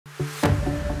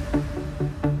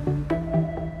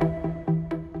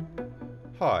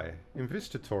Hi, in this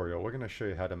tutorial we're going to show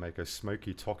you how to make a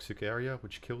smoky toxic area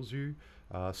which kills you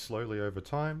slowly over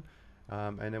time,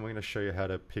 and then we're going to show you how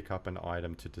to pick up an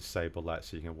item to disable that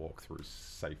so you can walk through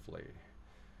safely.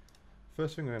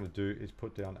 First thing we're going to do is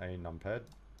put down a numpad.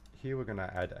 Here we're going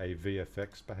to add a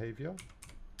VFX behavior,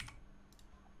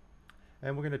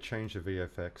 and we're going to change the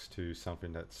VFX to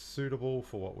something that's suitable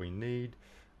for what we need.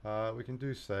 We can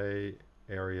do, say,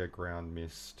 area ground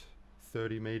mist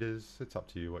 30 meters. It's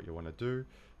up to you what you want to do.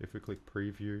 If we click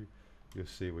preview, you'll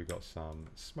see we got some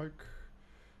smoke,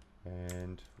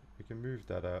 and we can move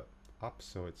that up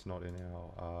so it's not in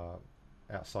our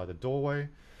outside the doorway,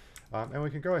 and we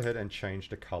can go ahead and change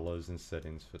the colors and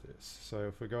settings for this. So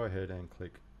if we go ahead and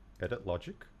click edit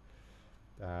logic,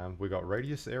 we got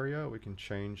radius area. We can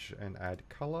change and add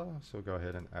color, so we'll go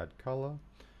ahead and add color.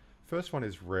 First one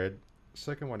is red,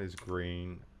 second one is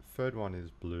green, third one is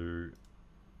blue,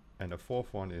 and the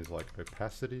fourth one is like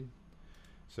opacity.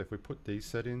 So if we put these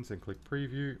settings and click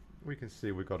preview, we can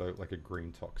see we've got like a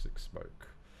green toxic smoke,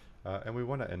 and we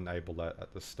want to enable that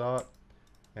at the start,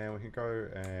 and we can go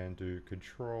and do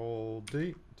Control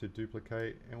D to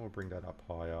duplicate, and we'll bring that up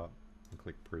higher and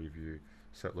click preview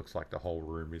so it looks like the whole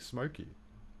room is smoky.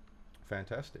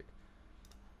 Fantastic.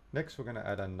 Next we're going to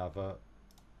add another.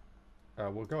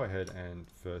 We'll go ahead and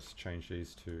first change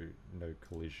these to no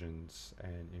collisions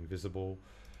and invisible.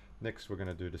 Next we're going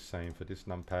to do the same for this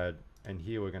numpad, and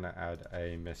here we're going to add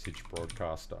a message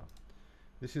broadcaster.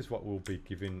 This is what will be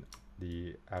giving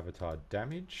the avatar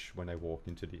damage when they walk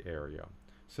into the area.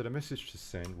 So the message to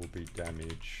send will be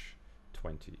damage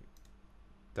 20.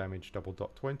 Damage double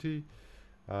dot 20.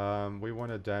 We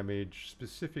want to damage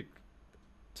specific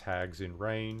tags in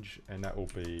range, and that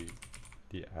will be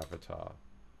the avatar.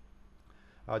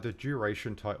 The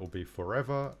duration type will be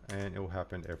forever, and it will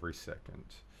happen every second.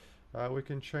 We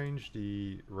can change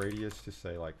the radius to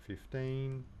say like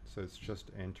 15, so it's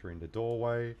just entering the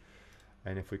doorway.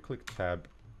 And if we click tab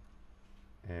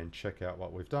and check out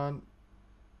what we've done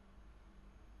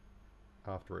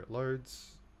after it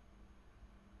loads.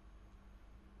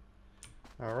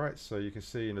 Alright, so you can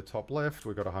see in the top left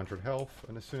we've got 100 health,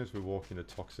 and as soon as we walk in a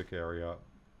toxic area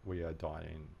we are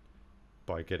dying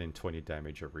by getting 20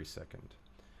 damage every second.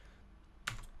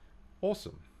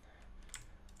 Awesome.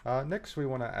 Next we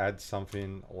want to add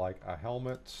something like a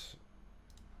helmet,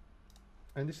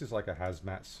 and this is like a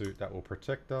hazmat suit that will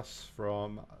protect us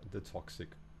from the toxic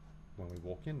when we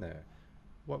walk in there.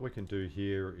 What we can do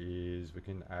here is we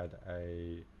can add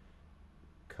a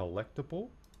collectible,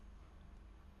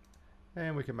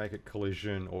 and we can make it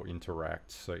collision or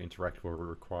interact. So interact will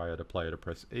require the player to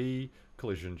press E.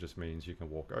 Collision just means you can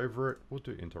walk over it. We'll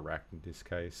do interact in this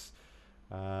case.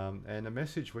 And the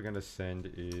message we're going to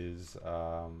send is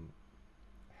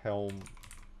helm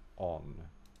on.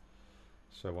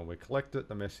 So when we collect it,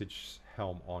 the message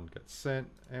helm on gets sent,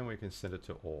 and we can send it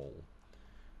to all.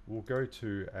 We'll go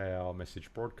to our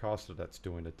message broadcaster that's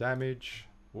doing the damage.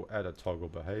 We'll add a toggle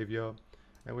behavior,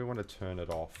 and we want to turn it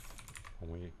off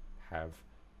when we have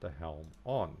the helm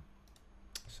on.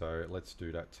 So let's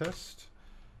do that test.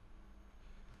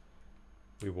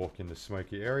 We walk in the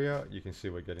smoky area, you can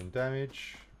see we're getting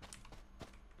damage.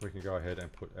 We can go ahead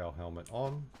and put our helmet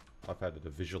on. I've added the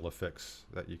visual effects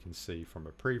that you can see from a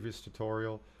previous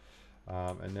tutorial.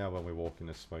 And now when we walk in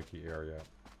the smoky area,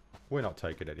 we're not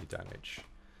taking any damage.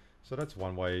 So that's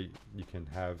one way you can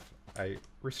have a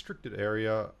restricted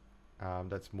area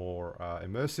that's more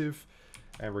immersive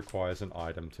and requires an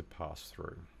item to pass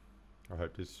through. I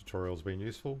hope this tutorial has been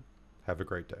useful. Have a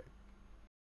great day.